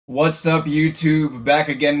What's up, YouTube? Back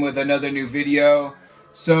again with another new video.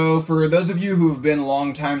 So for those of you who've been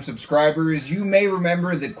longtime subscribers, you may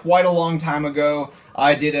remember that quite a long time ago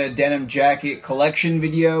I did a denim jacket collection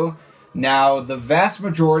video. Now the vast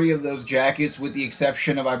majority of those jackets, with the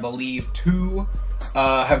exception of I believe two,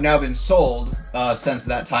 have now been sold since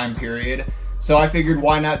that time period. So I figured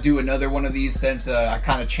why not do another one of these, since I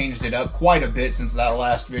kind of changed it up quite a bit since that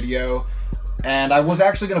last video. And I was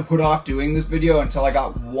actually going to put off doing this video until I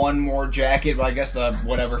got one more jacket, but I guess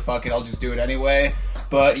whatever, fuck it, I'll just do it anyway.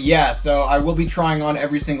 But yeah, so I will be trying on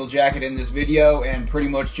every single jacket in this video and pretty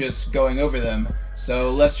much just going over them.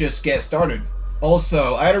 So let's just get started.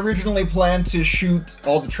 Also, I had originally planned to shoot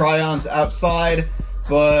all the try-ons outside,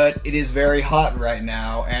 but it is very hot right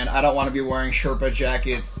now, and I don't want to be wearing Sherpa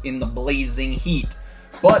jackets in the blazing heat.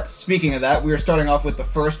 But speaking of that, we are starting off with the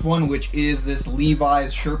first one, which is this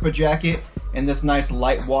Levi's Sherpa jacket in this nice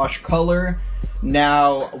light wash color.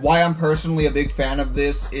 Now, why I'm personally a big fan of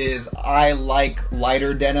this is I like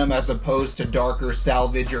lighter denim as opposed to darker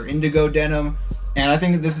salvage or indigo denim, and I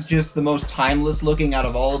think this is just the most timeless looking out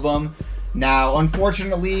of all of them. Now,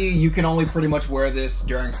 unfortunately, you can only pretty much wear this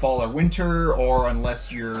during fall or winter, or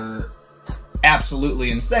unless you're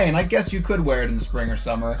absolutely insane, I guess you could wear it in the spring or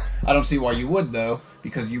summer. I don't see why you would, though,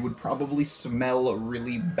 because you would probably smell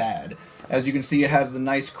really bad. As you can see, it has the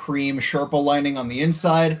nice cream Sherpa lining on the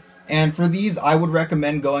inside, and for these I would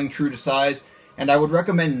recommend going true to size, and I would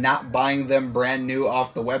recommend not buying them brand new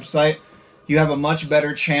off the website. You have a much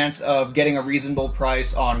better chance of getting a reasonable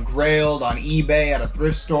price on Grailed, on eBay, at a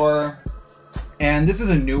thrift store. And this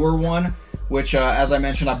is a newer one, which as I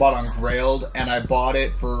mentioned, I bought on Grailed, and I bought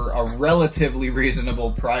it for a relatively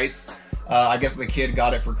reasonable price. I guess the kid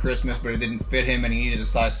got it for Christmas, but it didn't fit him and he needed a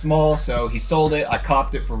size small, so he sold it. I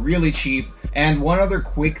copped it for really cheap. And one other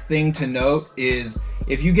quick thing to note is,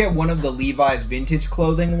 if you get one of the Levi's vintage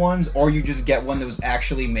clothing ones, or you just get one that was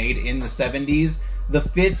actually made in the 70s, the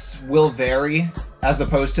fits will vary as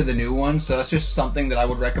opposed to the new ones, so that's just something that I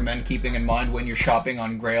would recommend keeping in mind when you're shopping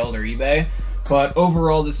on Grailed or eBay. But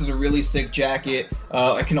overall, this is a really sick jacket.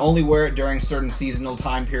 I can only wear it during certain seasonal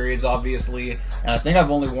time periods, obviously, and I think I've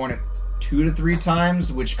only worn it 2 to 3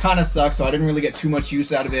 times, which kind of sucks, so I didn't really get too much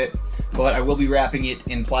use out of it, but I will be wrapping it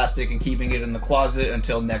in plastic and keeping it in the closet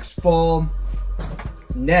until next fall.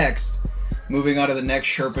 Next, moving on to the next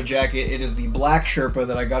Sherpa jacket, it is the black Sherpa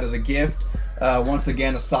that I got as a gift. Once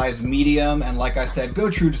again, a size medium, and like I said,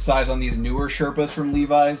 go true to size on these newer Sherpas from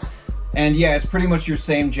Levi's. And yeah, it's pretty much your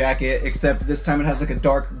same jacket, except this time it has like a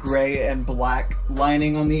dark gray and black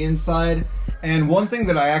lining on the inside. And one thing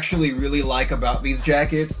that I actually really like about these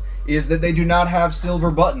jackets is that they do not have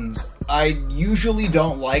silver buttons. I usually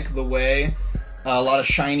don't like the way a lot of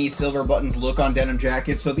shiny silver buttons look on denim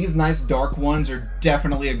jackets, so these nice dark ones are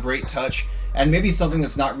definitely a great touch, and maybe something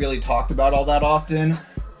that's not really talked about all that often.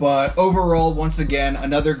 But overall, once again,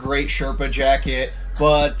 another great Sherpa jacket,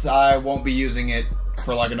 but I won't be using it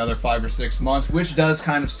for like another 5 or 6 months, which does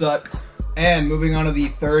kind of suck. And moving on to the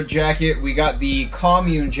third jacket, we got the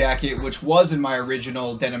Comune jacket, which was in my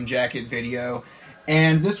original denim jacket video.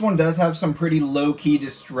 And this one does have some pretty low-key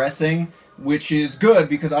distressing, which is good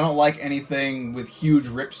because I don't like anything with huge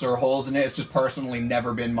rips or holes in it. It's just personally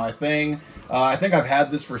never been my thing. I think I've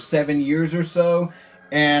had this for 7 years or so,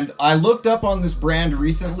 and I looked up on this brand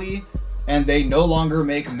recently, and they no longer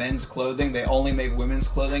make men's clothing. They only make women's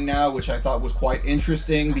clothing now, which I thought was quite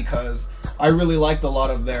interesting because I really liked a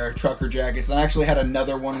lot of their trucker jackets. And I actually had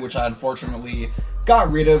another one which I unfortunately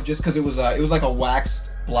got rid of just because it was like a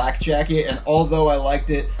waxed black jacket, and although I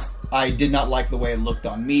liked it, I did not like the way it looked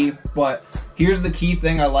on me. But here's the key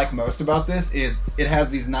thing I like most about this is it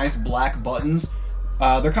has these nice black buttons.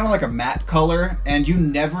 They're kind of like a matte color, and you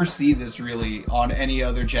never see this really on any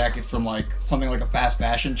other jacket from like something like a fast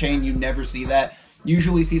fashion chain. You never see that. You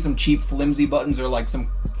usually see some cheap flimsy buttons or like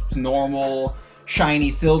some normal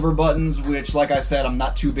shiny silver buttons, which like I said, I'm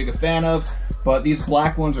not too big a fan of, but these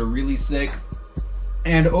black ones are really sick.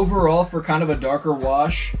 And overall, for kind of a darker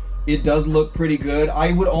wash, it does look pretty good.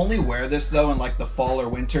 I would only wear this though in like the fall or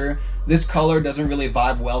winter. This color doesn't really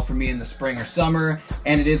vibe well for me in the spring or summer,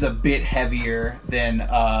 and it is a bit heavier than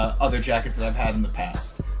other jackets that I've had in the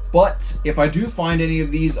past. But if I do find any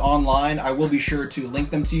of these online, I will be sure to link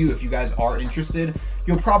them to you if you guys are interested.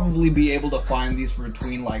 You'll probably be able to find these for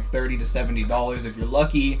between like $30 to $70 if you're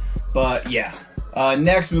lucky, but yeah.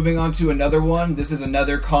 Next, moving on to another one. This is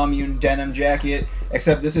another Comune denim jacket,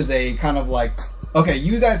 except this is a kind of like, okay,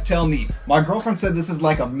 you guys tell me. My girlfriend said this is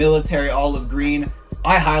like a military olive green.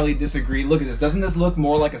 I highly disagree. Look at this. Doesn't this look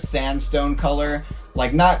more like a sandstone color?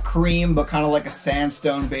 Like not cream, but kind of like a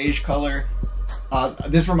sandstone beige color.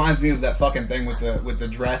 This reminds me of that fucking thing with the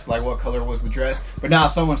dress, like what color was the dress. But now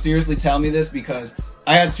someone seriously tell me this, because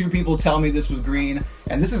I had 2 people tell me this was green,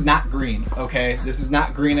 and this is not green, okay? This is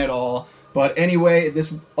not green at all. But anyway,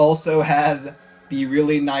 this also has the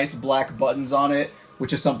really nice black buttons on it,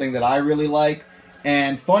 which is something that I really like.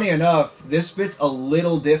 And funny enough, this fits a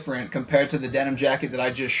little different compared to the denim jacket that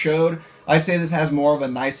I just showed. I'd say this has more of a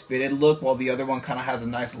nice fitted look, while the other one kind of has a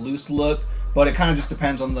nice loose look. But it kind of just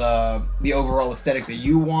depends on the overall aesthetic that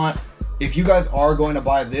you want. If you guys are going to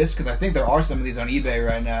buy this, because I think there are some of these on eBay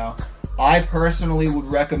right now, I personally would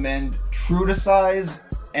recommend true to size,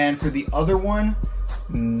 and for the other one,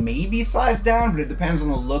 maybe size down, but it depends on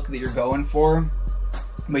the look that you're going for.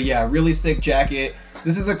 But yeah, really sick jacket.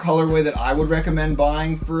 This is a colorway that I would recommend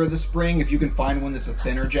buying for the spring if you can find one that's a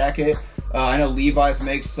thinner jacket. I know Levi's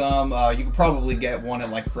makes some. You could probably get one at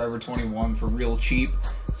like Forever 21 for real cheap.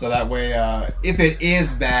 So that way, if it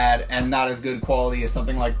is bad and not as good quality as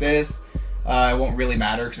something like this, it won't really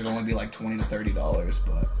matter because it'll only be like $20 to $30.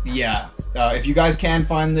 But yeah, if you guys can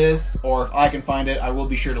find this, or if I can find it, I will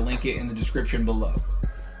be sure to link it in the description below.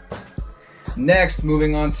 Next,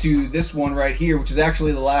 moving on to this one right here, which is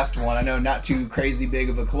actually the last one. I know not too crazy big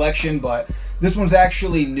of a collection, but this one's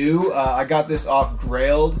actually new. I got this off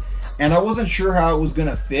Grailed, and I wasn't sure how it was going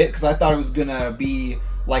to fit because I thought it was going to be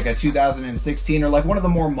like a 2016 or like one of the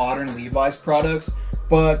more modern Levi's products,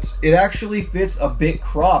 but it actually fits a bit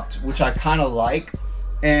cropped, which I kind of like.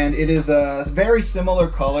 And it is a very similar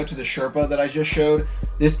color to the Sherpa that I just showed.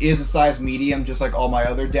 This is a size medium, just like all my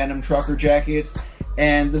other denim trucker jackets.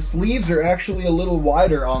 And the sleeves are actually a little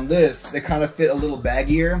wider on this. They kind of fit a little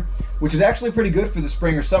baggier, which is actually pretty good for the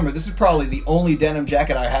spring or summer. This is probably the only denim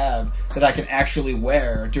jacket I have that I can actually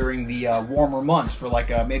wear during the warmer months for like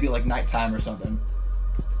maybe like nighttime or something.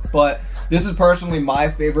 But this is personally my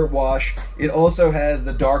favorite wash. It also has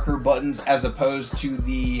the darker buttons as opposed to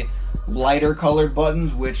the lighter colored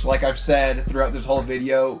buttons, which, like I've said throughout this whole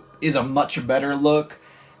video, is a much better look.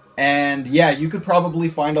 And yeah, you could probably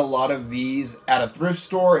find a lot of these at a thrift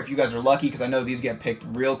store if you guys are lucky, because I know these get picked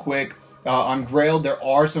real quick. On Grailed, there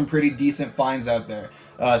are some pretty decent finds out there.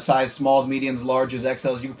 Size smalls, mediums, larges,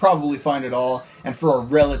 XLs, you could probably find it all, and for a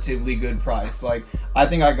relatively good price. Like, I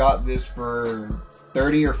think I got this for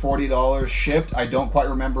 $30 or $40 shipped. I don't quite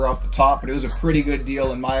remember off the top, but it was a pretty good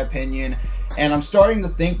deal in my opinion. And I'm starting to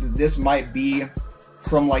think that this might be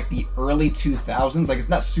from like the early 2000s. Like,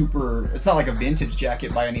 it's not like a vintage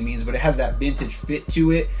jacket by any means, but it has that vintage fit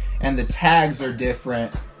to it, and the tags are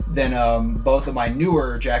different than both of my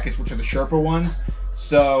newer jackets, which are the Sherpa ones.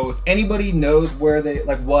 So if anybody knows where they,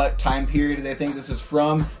 like, what time period they think this is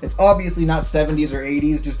from, it's obviously not 70s or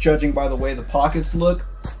 80s, just judging by the way the pockets look.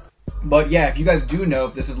 But yeah, if you guys do know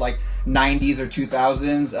if this is like 90s or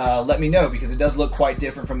 2000s, let me know, because it does look quite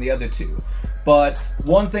different from the other two. But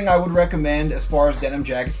one thing I would recommend as far as denim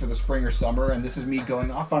jackets for the spring or summer, and this is me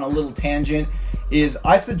going off on a little tangent, is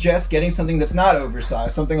I'd suggest getting something that's not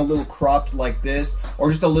oversized, something a little cropped like this, or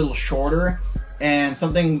just a little shorter, and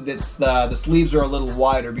something that's the sleeves are a little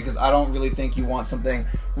wider, because I don't really think you want something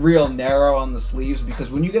real narrow on the sleeves,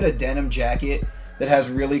 because when you get a denim jacket that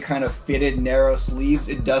has really kind of fitted narrow sleeves,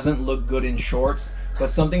 it doesn't look good in shorts.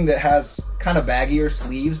 But something that has kind of baggier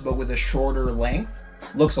sleeves but with a shorter length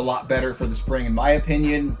looks a lot better for the spring in my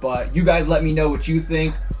opinion. But you guys let me know what you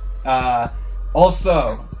think.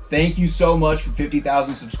 Also, thank you so much for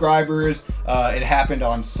 50,000 subscribers. It happened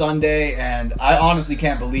on Sunday, and I honestly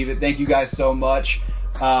can't believe it. Thank you guys so much.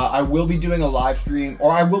 I will be doing a live stream,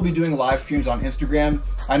 or I will be doing live streams on Instagram.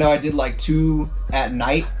 I know I did like 2 at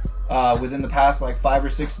night within the past like 5 or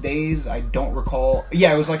 6 days. I don't recall.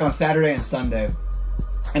 Yeah, it was like on Saturday and Sunday,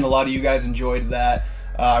 and a lot of you guys enjoyed that.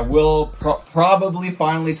 I will probably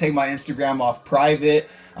finally take my Instagram off private.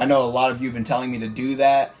 I know a lot of you have been telling me to do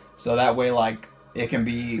that, so that way like it can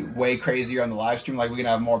be way crazier on the live stream, like we can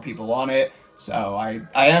have more people on it. So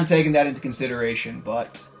I am taking that into consideration.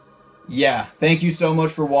 But yeah, thank you so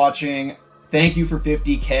much for watching. Thank you for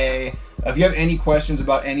 50K. If you have any questions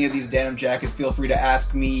about any of these denim jackets, feel free to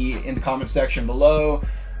ask me in the comment section below.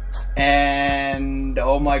 And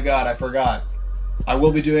oh my god, I forgot. I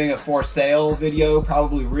will be doing a for sale video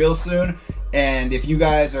probably real soon. And if you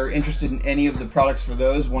guys are interested in any of the products for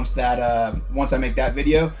those, once I make that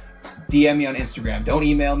video, DM me on Instagram. Don't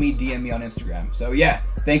email me, DM me on Instagram. So yeah,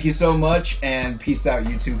 thank you so much, and peace out,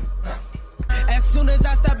 YouTube. As soon as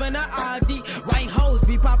I step in the ID, white hoes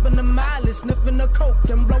be popping the mileage, sniffing the coke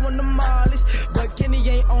and blowing the mileage. But Kenny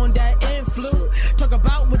ain't on that influ. Talk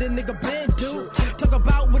about what a nigga been do. Talk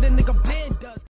about what a nigga been do.